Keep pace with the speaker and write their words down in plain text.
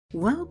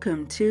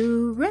Welcome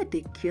to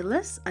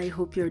Ridiculous. I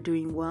hope you're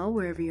doing well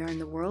wherever you are in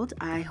the world.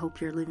 I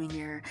hope you're living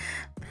your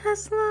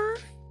best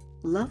life.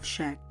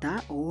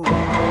 Loveshack.org.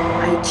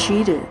 I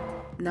cheated.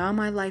 Now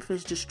my life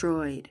is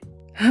destroyed.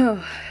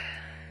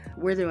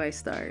 Where do I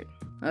start?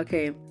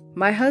 Okay,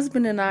 my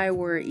husband and I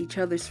were each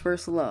other's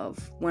first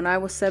love. When I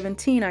was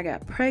 17, I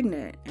got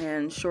pregnant,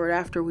 and short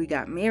after we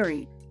got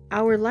married.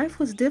 Our life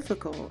was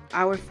difficult.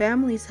 Our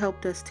families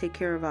helped us take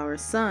care of our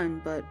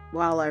son, but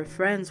while our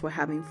friends were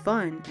having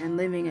fun and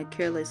living a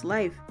careless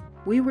life,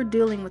 we were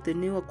dealing with the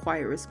new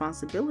acquired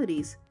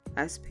responsibilities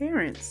as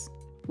parents.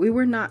 We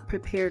were not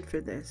prepared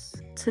for this.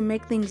 To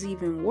make things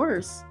even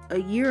worse, a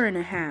year and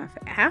a half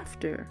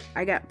after,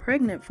 I got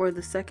pregnant for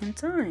the second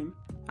time.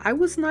 I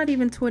was not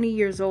even 20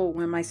 years old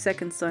when my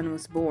second son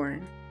was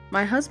born.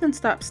 My husband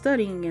stopped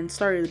studying and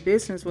started a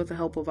business with the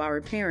help of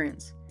our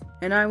parents,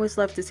 and I was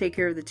left to take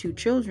care of the two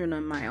children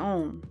on my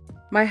own.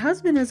 My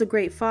husband is a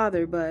great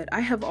father, but I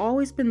have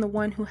always been the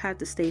one who had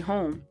to stay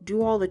home,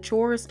 do all the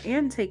chores,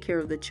 and take care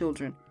of the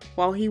children,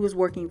 while he was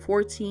working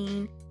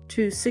 14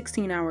 to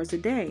 16 hours a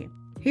day.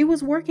 He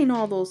was working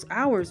all those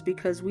hours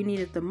because we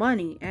needed the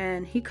money,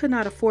 and he could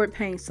not afford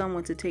paying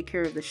someone to take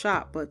care of the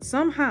shop, but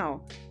somehow,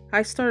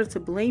 I started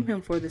to blame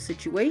him for the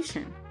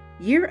situation.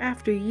 Year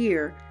after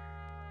year,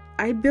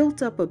 I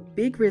built up a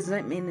big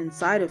resentment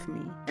inside of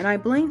me, and I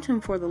blamed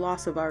him for the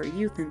loss of our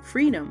youth and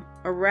freedom.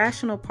 A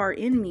rational part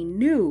in me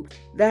knew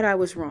that I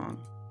was wrong,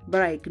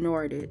 but I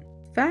ignored it.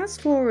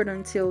 Fast forward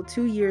until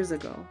 2 years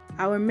ago.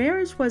 Our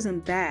marriage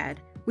wasn't bad.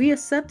 We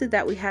accepted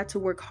that we had to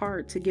work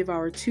hard to give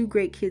our two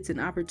great kids an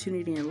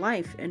opportunity in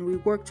life, and we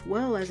worked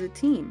well as a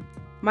team.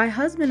 My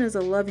husband is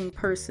a loving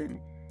person.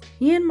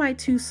 He and my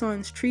two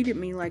sons treated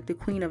me like the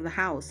queen of the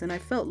house, and I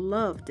felt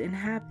loved and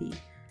happy.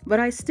 But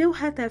I still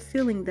had that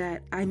feeling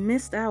that I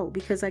missed out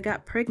because I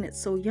got pregnant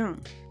so young,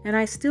 and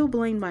I still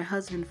blamed my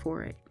husband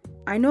for it.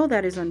 I know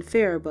that is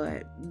unfair,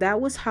 but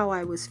that was how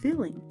I was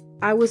feeling.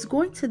 I was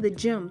going to the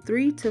gym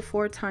 3 to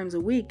 4 times a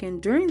week,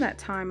 and during that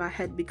time I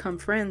had become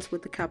friends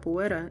with the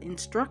capoeira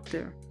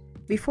instructor.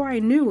 Before I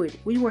knew it,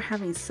 we were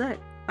having sex.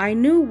 I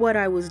knew what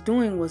I was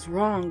doing was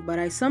wrong, but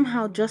I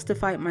somehow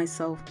justified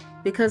myself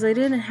because I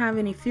didn't have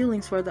any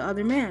feelings for the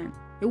other man.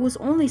 It was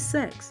only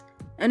sex.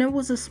 And it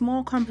was a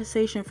small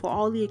compensation for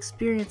all the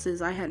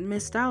experiences I had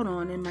missed out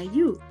on in my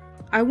youth.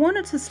 I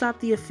wanted to stop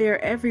the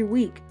affair every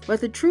week, but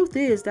the truth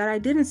is that I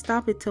didn't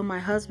stop it till my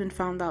husband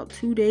found out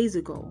 2 days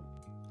ago.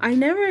 I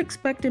never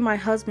expected my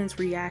husband's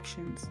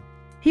reactions.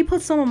 He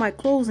put some of my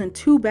clothes in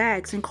 2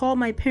 bags and called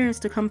my parents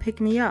to come pick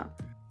me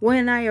up.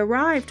 When I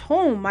arrived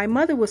home, my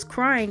mother was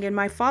crying and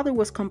my father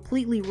was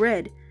completely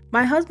red.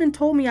 My husband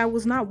told me I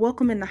was not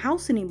welcome in the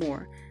house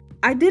anymore.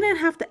 I didn't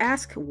have to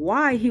ask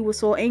why he was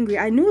so angry.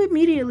 I knew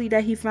immediately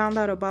that he found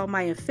out about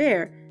my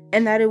affair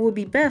and that it would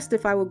be best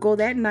if I would go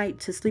that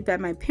night to sleep at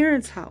my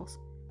parents' house.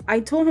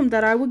 I told him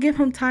that I would give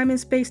him time and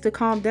space to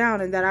calm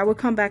down and that I would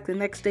come back the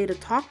next day to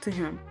talk to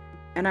him.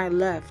 And I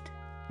left.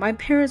 My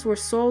parents were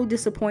so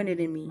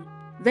disappointed in me.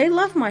 They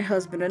love my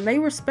husband and they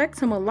respect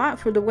him a lot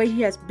for the way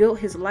he has built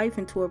his life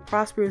into a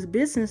prosperous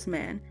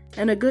businessman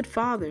and a good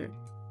father.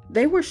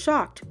 They were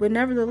shocked, but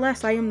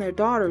nevertheless I am their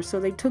daughter, so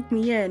they took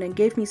me in and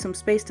gave me some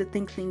space to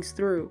think things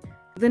through.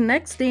 The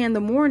next day in the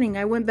morning,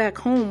 I went back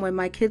home when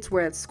my kids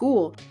were at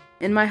school,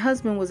 and my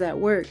husband was at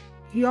work.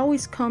 He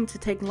always come to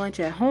take lunch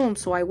at home,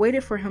 so I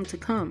waited for him to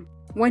come.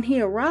 When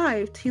he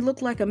arrived, he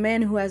looked like a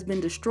man who has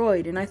been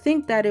destroyed, and I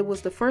think that it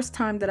was the first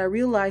time that I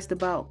realized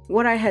about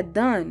what I had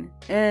done.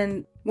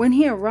 And when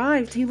he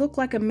arrived, he looked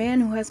like a man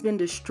who has been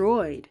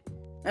destroyed.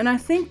 And I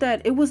think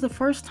that it was the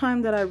first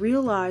time that I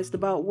realized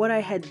about what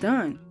I had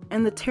done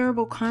and the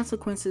terrible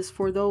consequences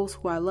for those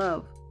who I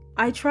love.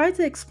 I tried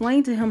to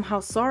explain to him how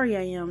sorry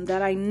I am,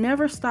 that I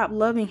never stopped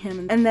loving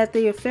him, and that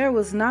the affair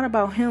was not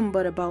about him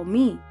but about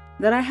me,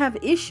 that I have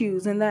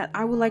issues and that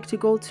I would like to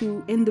go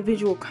to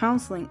individual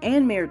counseling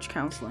and marriage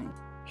counseling.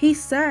 He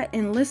sat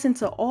and listened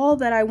to all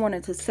that I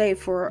wanted to say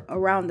for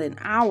around an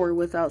hour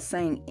without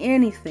saying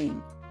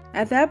anything.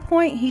 At that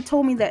point, he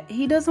told me that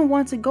he doesn't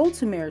want to go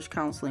to marriage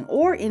counseling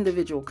or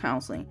individual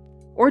counseling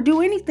or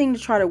do anything to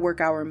try to work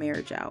our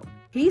marriage out.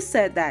 He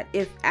said that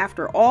if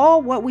after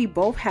all what we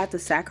both had to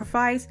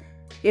sacrifice,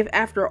 if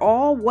after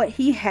all what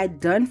he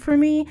had done for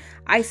me,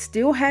 I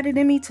still had it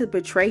in me to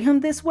betray him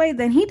this way,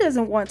 then he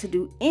doesn't want to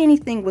do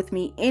anything with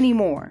me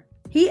anymore.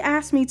 He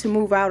asked me to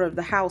move out of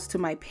the house to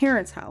my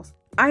parents' house.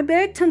 I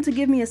begged him to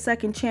give me a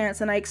second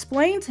chance, and I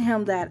explained to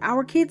him that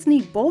our kids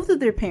need both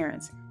of their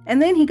parents.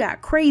 And then he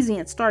got crazy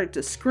and started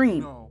to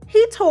scream.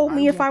 He told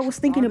me if I was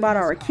thinking about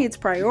our kids'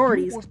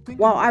 priorities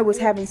while I was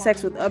having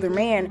sex with other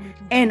men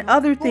and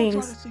other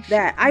things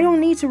that I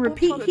don't need to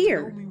repeat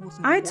here.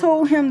 I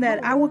told him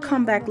that I would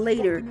come back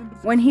later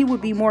when he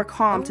would be more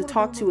calm to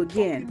talk to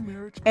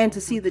again and to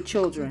see the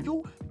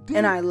children.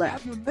 And I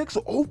left. If your necks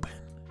are open,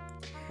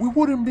 we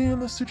wouldn't be in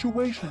this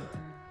situation.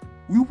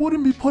 We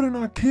wouldn't be putting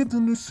our kids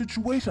in this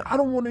situation. I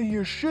don't want to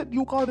hear shit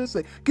you gotta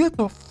say. Get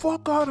the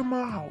fuck out of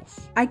my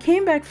house. I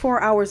came back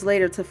 4 hours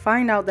later to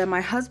find out that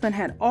my husband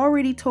had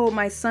already told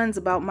my sons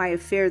about my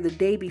affair the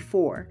day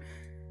before.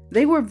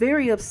 They were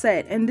very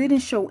upset and didn't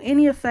show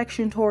any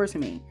affection towards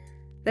me.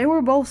 They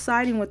were both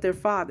siding with their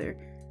father.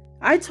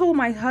 I told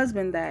my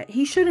husband that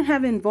he shouldn't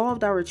have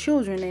involved our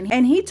children,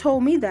 and he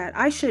told me that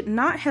I should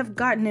not have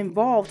gotten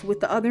involved with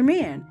the other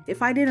man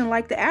if I didn't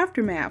like the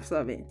aftermaths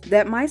of it.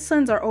 That my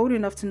sons are old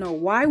enough to know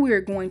why we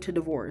are going to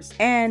divorce,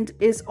 and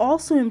is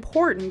also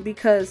important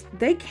because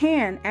they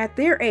can, at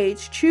their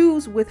age,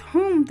 choose with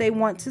whom they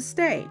want to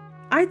stay.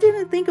 I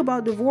didn't think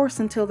about divorce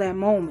until that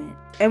moment,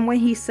 and when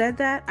he said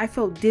that, I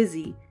felt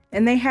dizzy,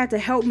 and they had to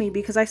help me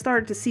because I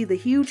started to see the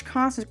huge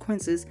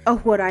consequences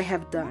of what I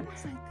have done.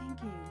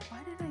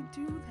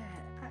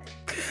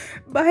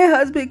 My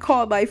husband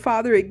called my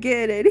father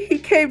again and he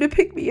came to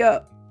pick me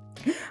up.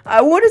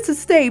 I wanted to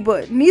stay,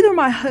 but neither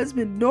my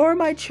husband nor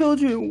my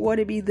children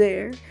wanted me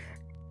there.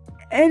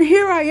 And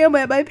here I am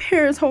at my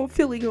parents' home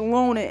feeling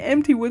alone and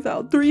empty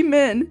without 3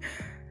 men.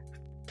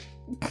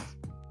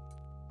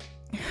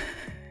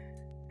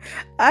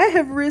 I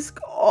have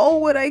risked all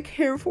what I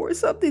care for,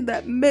 something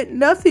that meant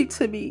nothing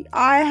to me.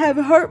 I have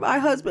hurt my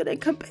husband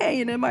and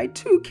companion and my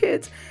 2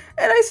 kids,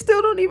 and I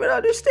still don't even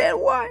understand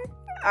why.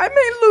 I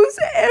may lose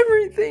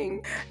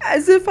everything,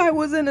 as if I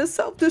was in a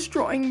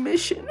self-destroying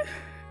mission.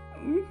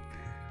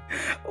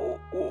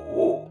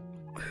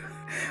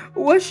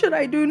 What should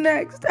I do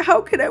next?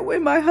 How can I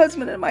win my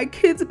husband and my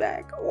kids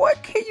back?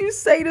 What can you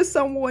say to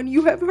someone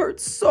you have hurt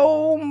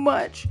so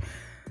much?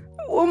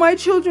 Will my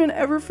children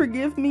ever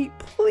forgive me?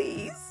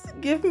 Please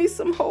give me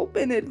some hope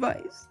and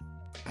advice.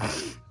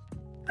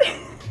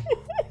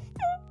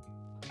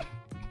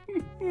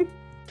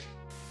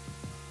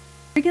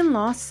 Regan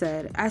Law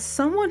said, as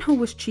someone who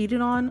was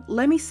cheated on,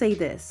 let me say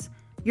this.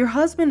 Your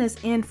husband is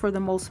in for the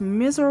most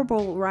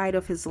miserable ride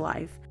of his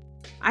life.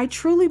 I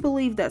truly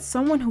believe that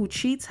someone who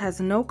cheats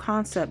has no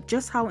concept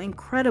just how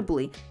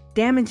incredibly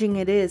damaging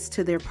it is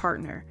to their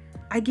partner.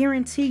 I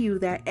guarantee you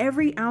that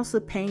every ounce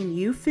of pain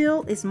you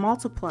feel is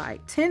multiplied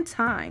 10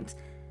 times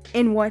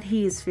in what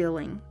he is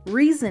feeling.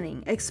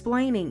 Reasoning,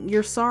 explaining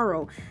your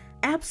sorrow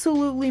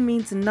absolutely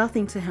means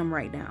nothing to him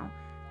right now.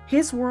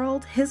 His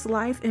world, his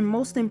life, and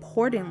most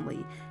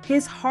importantly,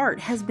 his heart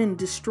has been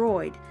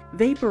destroyed,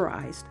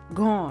 vaporized,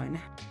 gone.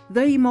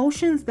 The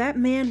emotions that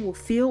man will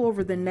feel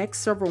over the next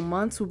several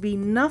months will be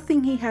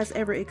nothing he has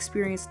ever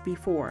experienced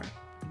before.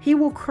 He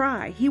will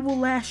cry, he will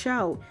lash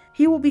out,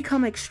 he will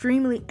become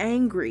extremely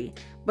angry,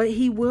 but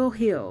he will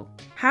heal.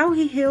 How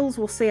he heals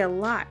will say a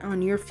lot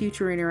on your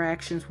future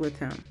interactions with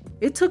him.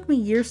 It took me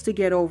years to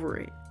get over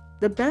it.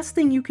 The best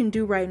thing you can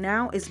do right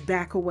now is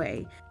back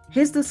away.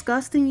 His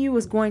disgust in you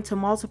is going to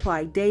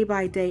multiply day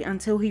by day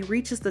until he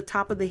reaches the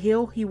top of the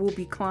hill he will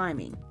be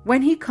climbing.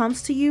 When he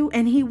comes to you,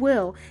 and he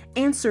will,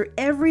 answer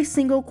every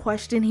single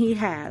question he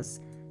has.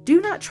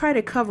 Do not try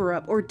to cover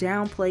up or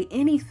downplay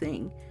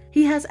anything.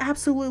 He has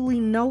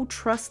absolutely no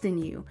trust in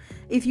you.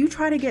 If you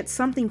try to get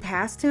something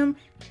past him,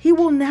 he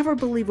will never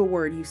believe a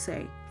word you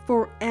say.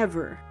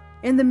 Forever.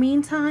 In the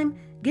meantime,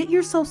 get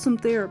yourself some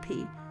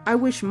therapy. I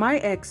wish my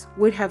ex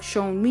would have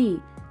shown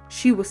me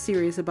she was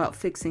serious about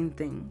fixing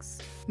things.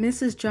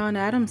 Mrs. John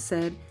Adams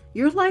said,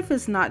 your life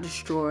is not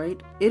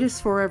destroyed. It is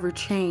forever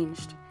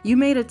changed. You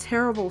made a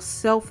terrible,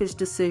 selfish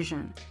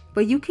decision,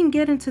 but you can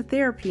get into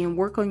therapy and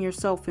work on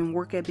yourself and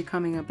work at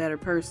becoming a better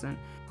person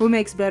who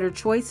makes better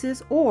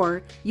choices,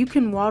 or you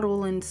can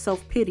waddle in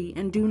self-pity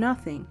and do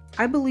nothing.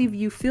 I believe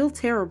you feel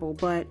terrible,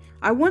 but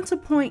I want to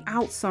point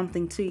out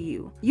something to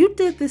you. You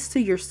did this to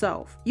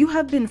yourself. You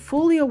have been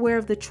fully aware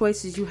of the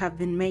choices you have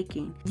been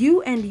making.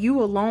 You and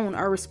you alone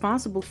are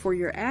responsible for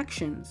your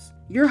actions.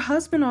 Your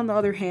husband, on the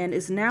other hand,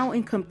 is now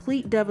in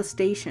complete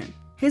devastation.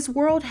 His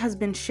world has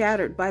been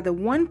shattered by the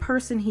one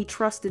person he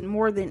trusted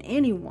more than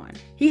anyone.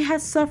 He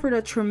has suffered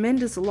a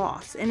tremendous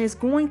loss and is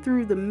going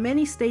through the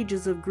many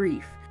stages of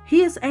grief.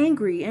 He is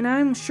angry, and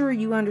I'm sure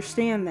you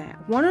understand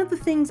that. One of the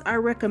things I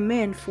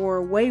recommend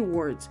for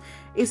waywards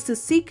is to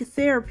seek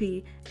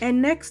therapy,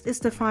 and next is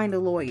to find a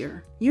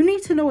lawyer. You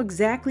need to know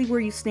exactly where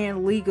you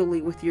stand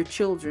legally with your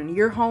children,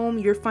 your home,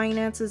 your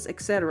finances,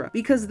 etc.,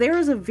 because there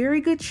is a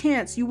very good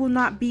chance you will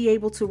not be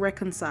able to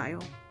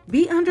reconcile.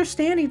 Be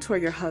understanding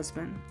toward your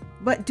husband,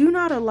 but do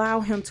not allow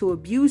him to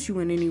abuse you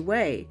in any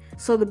way.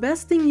 So the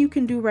best thing you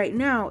can do right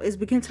now is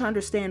begin to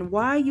understand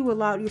why you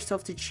allowed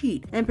yourself to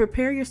cheat and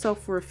prepare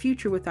yourself for a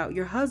future without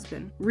your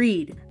husband.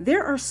 Read.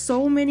 There are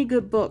so many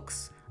good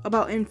books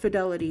about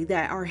infidelity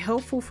that are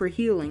helpful for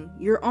healing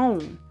your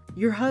own,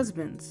 your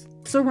husband's.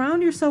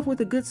 Surround yourself with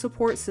a good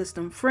support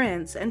system,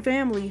 friends, and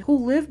family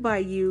who live by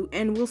you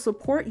and will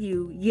support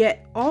you,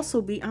 yet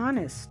also be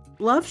honest.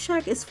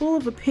 Loveshack is full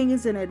of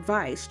opinions and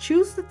advice.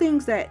 Choose the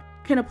things that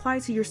can apply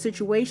to your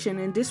situation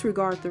and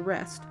disregard the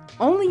rest.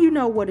 Only you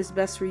know what is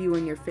best for you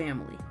and your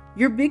family.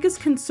 Your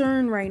biggest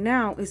concern right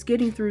now is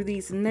getting through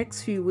these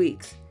next few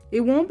weeks.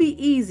 It won't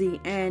be easy,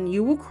 and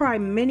you will cry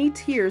many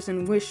tears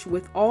and wish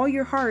with all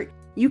your heart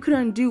you could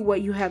undo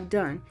what you have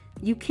done.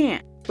 You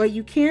can't, but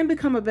you can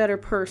become a better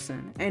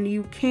person, and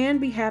you can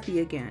be happy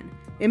again.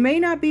 It may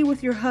not be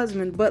with your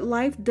husband, but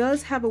life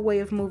does have a way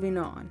of moving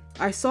on.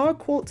 I saw a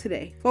quote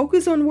today.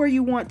 Focus on where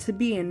you want to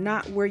be and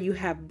not where you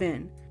have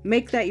been.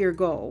 Make that your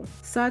goal.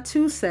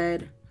 Satu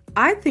said,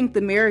 I think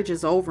the marriage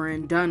is over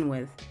and done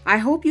with. I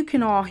hope you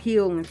can all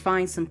heal and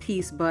find some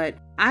peace, but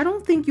I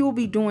don't think you'll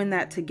be doing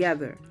that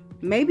together.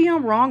 Maybe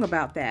I'm wrong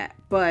about that,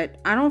 but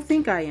I don't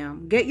think I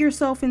am. Get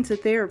yourself into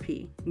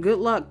therapy. Good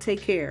luck,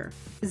 take care.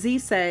 Z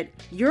said,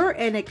 you're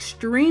an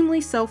extremely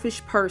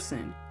selfish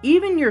person.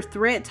 Even your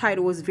thread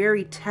title is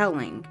very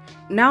telling.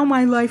 Now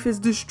my life is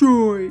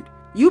destroyed.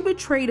 You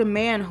betrayed a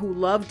man who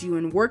loved you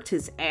and worked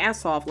his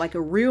ass off like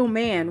a real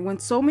man when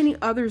so many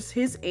others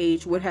his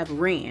age would have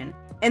ran.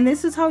 And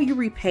this is how you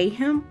repay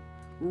him?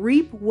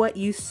 Reap what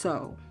you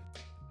sow.